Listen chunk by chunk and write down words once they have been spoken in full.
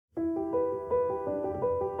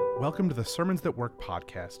Welcome to the Sermons That Work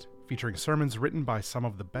podcast, featuring sermons written by some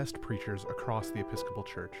of the best preachers across the Episcopal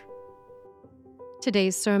Church.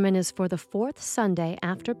 Today's sermon is for the fourth Sunday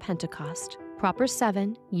after Pentecost, Proper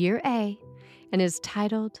 7, Year A, and is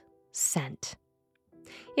titled Sent.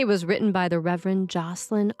 It was written by the Reverend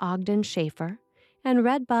Jocelyn Ogden Schaefer and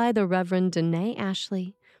read by the Reverend Danae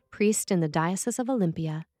Ashley, priest in the Diocese of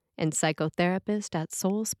Olympia and psychotherapist at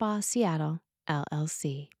Soul Spa Seattle,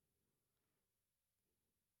 LLC.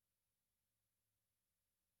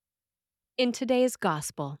 In today's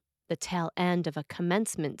Gospel, the tail end of a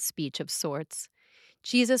commencement speech of sorts,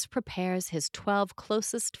 Jesus prepares his 12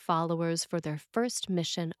 closest followers for their first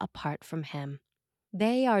mission apart from him.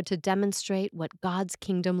 They are to demonstrate what God's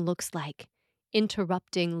kingdom looks like,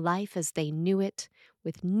 interrupting life as they knew it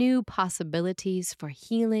with new possibilities for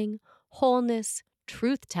healing, wholeness,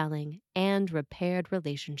 truth-telling, and repaired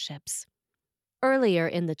relationships. Earlier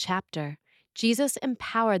in the chapter, Jesus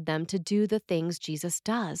empowered them to do the things Jesus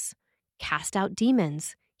does: cast out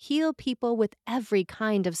demons, heal people with every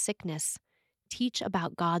kind of sickness, teach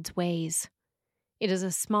about God's ways. It is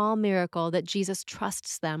a small miracle that Jesus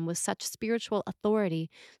trusts them with such spiritual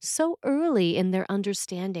authority so early in their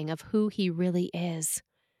understanding of who he really is.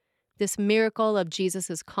 This miracle of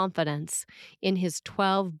Jesus' confidence in his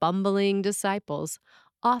 12 bumbling disciples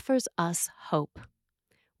offers us hope.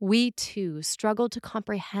 We too struggle to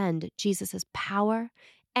comprehend Jesus' power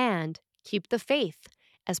and keep the faith,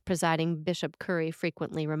 as presiding Bishop Curry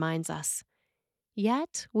frequently reminds us.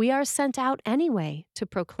 Yet, we are sent out anyway to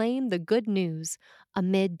proclaim the good news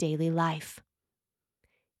amid daily life.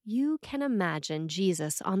 You can imagine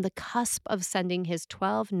Jesus on the cusp of sending his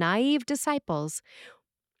 12 naive disciples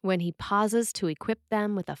when he pauses to equip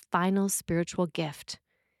them with a final spiritual gift: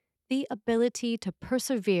 the ability to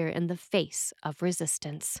persevere in the face of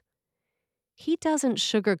resistance. He doesn't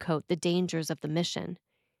sugarcoat the dangers of the mission.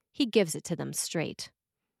 He gives it to them straight.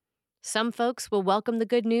 Some folks will welcome the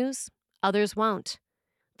good news, others won't.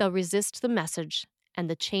 They'll resist the message and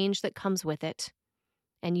the change that comes with it,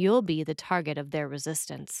 and you'll be the target of their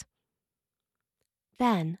resistance.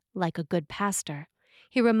 Then, like a good pastor,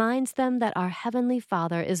 he reminds them that our Heavenly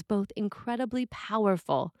Father is both incredibly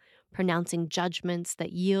powerful, pronouncing judgments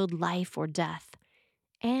that yield life or death,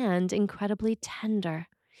 and incredibly tender,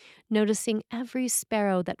 noticing every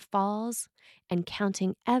sparrow that falls and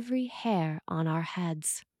counting every hair on our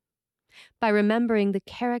heads. By remembering the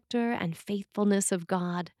character and faithfulness of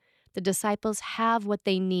God, the disciples have what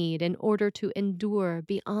they need in order to endure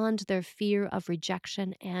beyond their fear of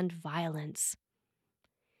rejection and violence.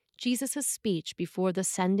 Jesus' speech before the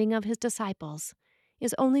sending of his disciples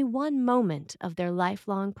is only one moment of their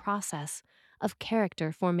lifelong process of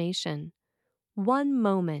character formation, one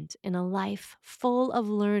moment in a life full of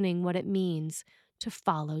learning what it means to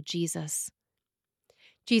follow Jesus.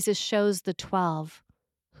 Jesus shows the 12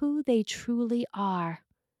 who they truly are: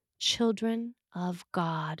 children of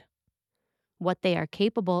God, what they are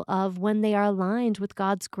capable of when they are aligned with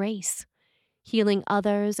God's grace, healing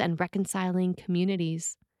others and reconciling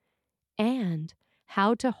communities, and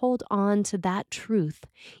how to hold on to that truth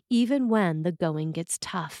even when the going gets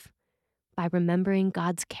tough, by remembering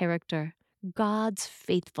God's character, God's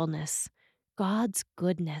faithfulness, God's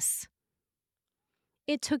goodness.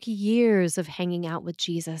 It took years of hanging out with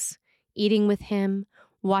Jesus, eating with him,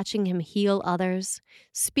 watching him heal others,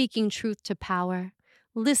 speaking truth to power,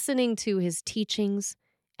 listening to his teachings,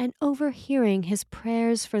 and overhearing his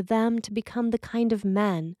prayers for them to become the kind of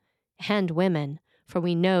men and women, for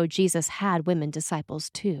we know Jesus had women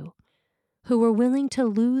disciples too, who were willing to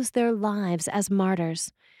lose their lives as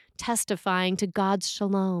martyrs, testifying to God's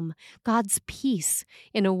shalom, God's peace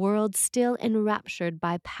in a world still enraptured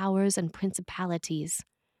by powers and principalities.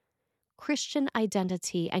 Christian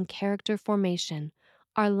identity and character formation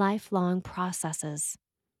are lifelong processes.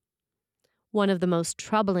 One of the most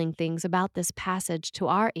troubling things about this passage to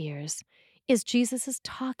our ears is Jesus'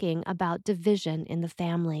 talking about division in the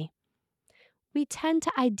family. We tend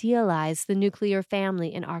to idealize the nuclear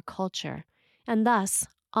family in our culture, and thus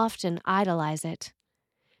often idolize it.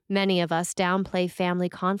 Many of us downplay family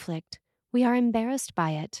conflict. We are embarrassed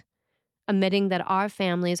by it. Admitting that our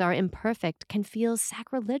families are imperfect can feel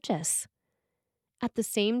sacrilegious. At the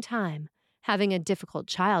same time, having a difficult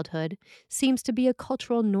childhood seems to be a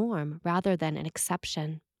cultural norm rather than an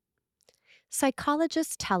exception.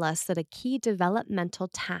 Psychologists tell us that a key developmental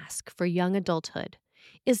task for young adulthood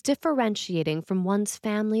is differentiating from one's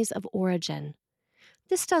families of origin.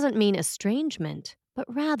 This doesn't mean estrangement,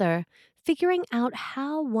 but rather figuring out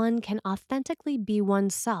how one can authentically be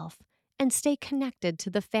oneself and stay connected to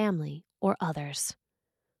the family or others.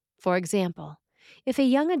 For example, If a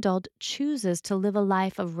young adult chooses to live a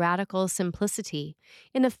life of radical simplicity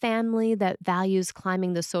in a family that values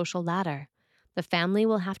climbing the social ladder, the family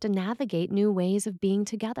will have to navigate new ways of being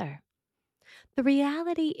together. The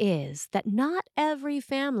reality is that not every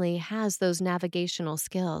family has those navigational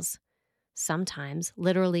skills. Sometimes,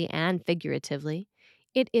 literally and figuratively,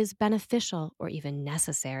 it is beneficial or even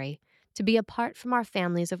necessary to be apart from our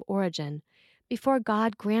families of origin before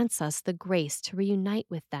God grants us the grace to reunite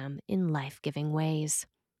with them in life-giving ways.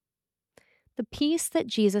 The peace that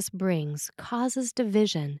Jesus brings causes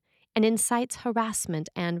division and incites harassment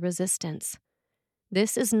and resistance.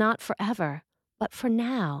 This is not forever, but for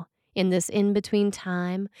now, in this in-between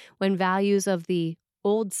time when values of the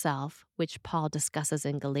old self, which Paul discusses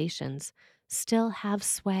in Galatians, still have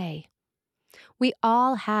sway. We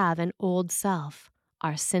all have an old self,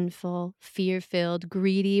 our sinful, fear-filled,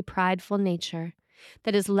 greedy, prideful nature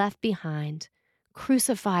that is left behind,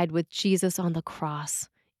 crucified with Jesus on the cross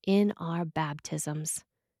in our baptisms.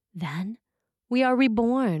 Then we are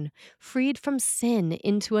reborn, freed from sin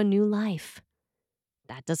into a new life.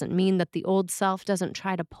 That doesn't mean that the old self doesn't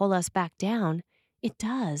try to pull us back down. It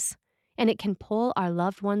does, and it can pull our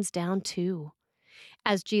loved ones down too.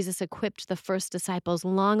 As Jesus equipped the first disciples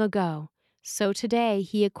long ago, so today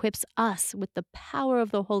he equips us with the power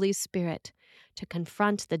of the Holy Spirit to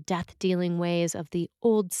confront the death-dealing ways of the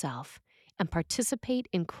old self and participate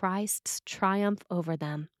in Christ's triumph over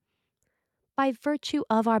them. By virtue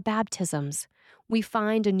of our baptisms, we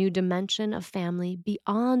find a new dimension of family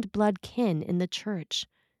beyond blood kin in the church.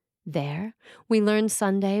 There, we learn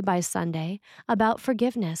Sunday by Sunday about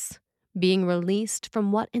forgiveness, being released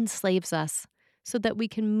from what enslaves us, so that we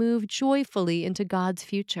can move joyfully into God's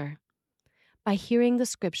future. By hearing the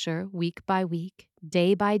Scripture week by week,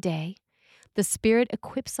 day by day, the Spirit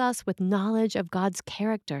equips us with knowledge of God's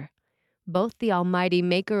character, both the Almighty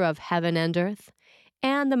Maker of heaven and earth,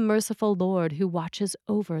 and the merciful Lord who watches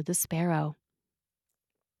over the sparrow.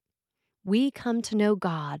 We come to know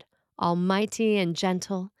God, almighty and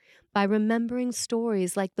gentle, by remembering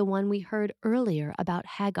stories like the one we heard earlier about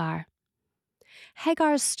Hagar.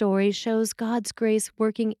 Hagar's story shows God's grace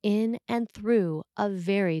working in and through a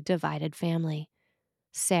very divided family.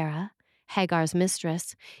 Sarah, Hagar's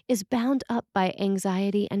mistress, is bound up by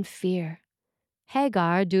anxiety and fear.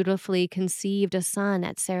 Hagar dutifully conceived a son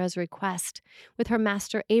at Sarah's request with her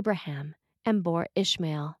master Abraham and bore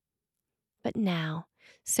Ishmael. But now,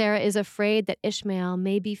 Sarah is afraid that Ishmael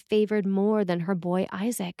may be favored more than her boy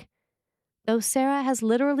Isaac. Though Sarah has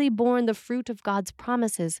literally borne the fruit of God's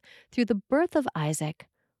promises through the birth of Isaac,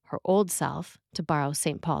 her old self, to borrow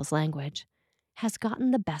St. Paul's language, has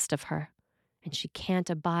gotten the best of her, and she can't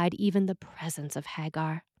abide even the presence of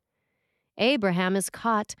Hagar. Abraham is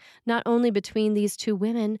caught not only between these two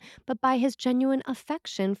women, but by his genuine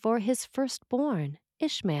affection for his firstborn,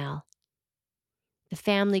 Ishmael. The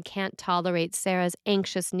family can't tolerate Sarah's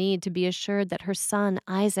anxious need to be assured that her son,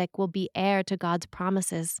 Isaac, will be heir to God's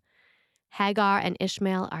promises. Hagar and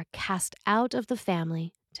Ishmael are cast out of the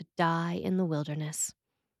family to die in the wilderness.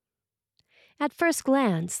 At first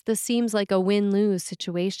glance, this seems like a win-lose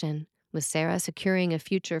situation, with Sarah securing a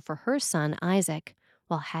future for her son, Isaac,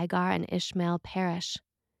 while Hagar and Ishmael perish.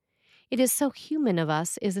 It is so human of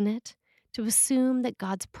us, isn't it, to assume that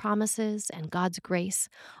God's promises and God's grace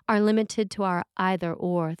are limited to our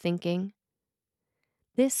either-or thinking.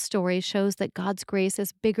 This story shows that God's grace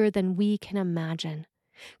is bigger than we can imagine.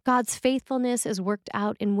 God's faithfulness is worked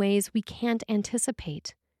out in ways we can't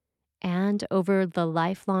anticipate. And over the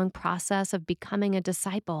lifelong process of becoming a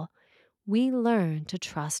disciple, we learn to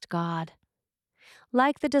trust God.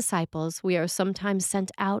 Like the disciples, we are sometimes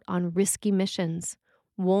sent out on risky missions,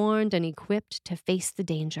 warned and equipped to face the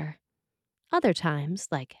danger. Other times,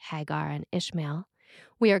 like Hagar and Ishmael,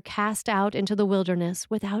 we are cast out into the wilderness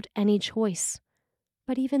without any choice.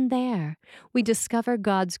 But even there, we discover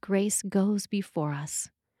God's grace goes before us.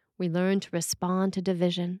 We learn to respond to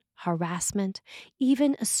division, harassment,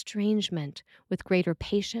 even estrangement with greater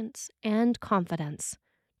patience and confidence,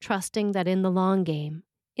 trusting that in the long game,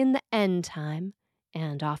 in the end time,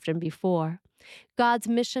 and often before, God's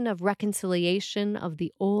mission of reconciliation of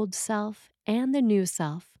the old self and the new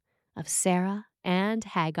self, of Sarah and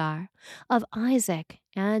Hagar, of Isaac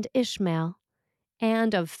and Ishmael,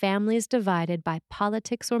 and of families divided by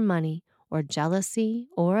politics or money or jealousy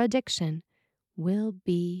or addiction, will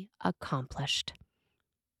be accomplished.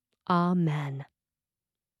 Amen.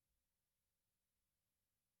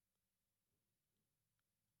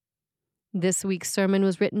 This week's sermon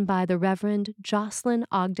was written by the Reverend Jocelyn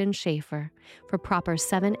Ogden Schaefer for Proper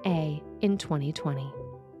 7A in 2020.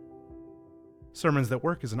 Sermons That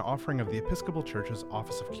Work is an offering of the Episcopal Church's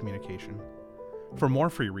Office of Communication. For more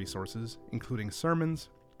free resources, including sermons,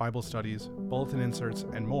 Bible studies, bulletin inserts,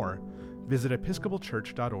 and more, visit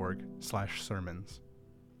episcopalchurch.org/sermons.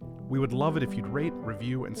 We would love it if you'd rate,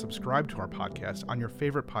 review, and subscribe to our podcast on your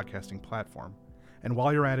favorite podcasting platform. And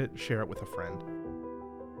while you're at it, share it with a friend.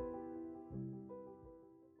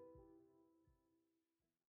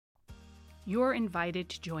 You're invited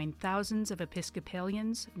to join thousands of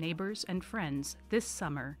Episcopalians, neighbors, and friends this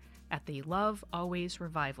summer at the Love Always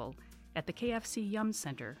Revival at the KFC Yum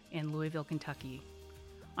Center in Louisville, Kentucky.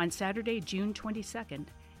 On Saturday, June 22nd,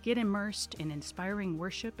 get immersed in inspiring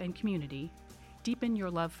worship and community, deepen your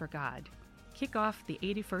love for God, kick off the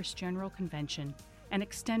 81st General Convention, and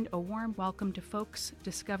extend a warm welcome to folks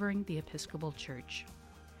discovering the Episcopal Church.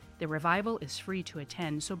 The revival is free to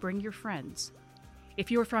attend, so bring your friends. If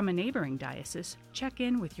you're from a neighboring diocese, check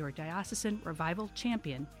in with your diocesan revival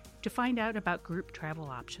champion to find out about group travel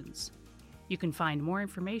options. You can find more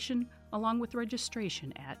information along with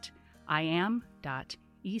registration at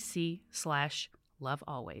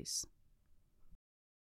iam.ec/lovealways.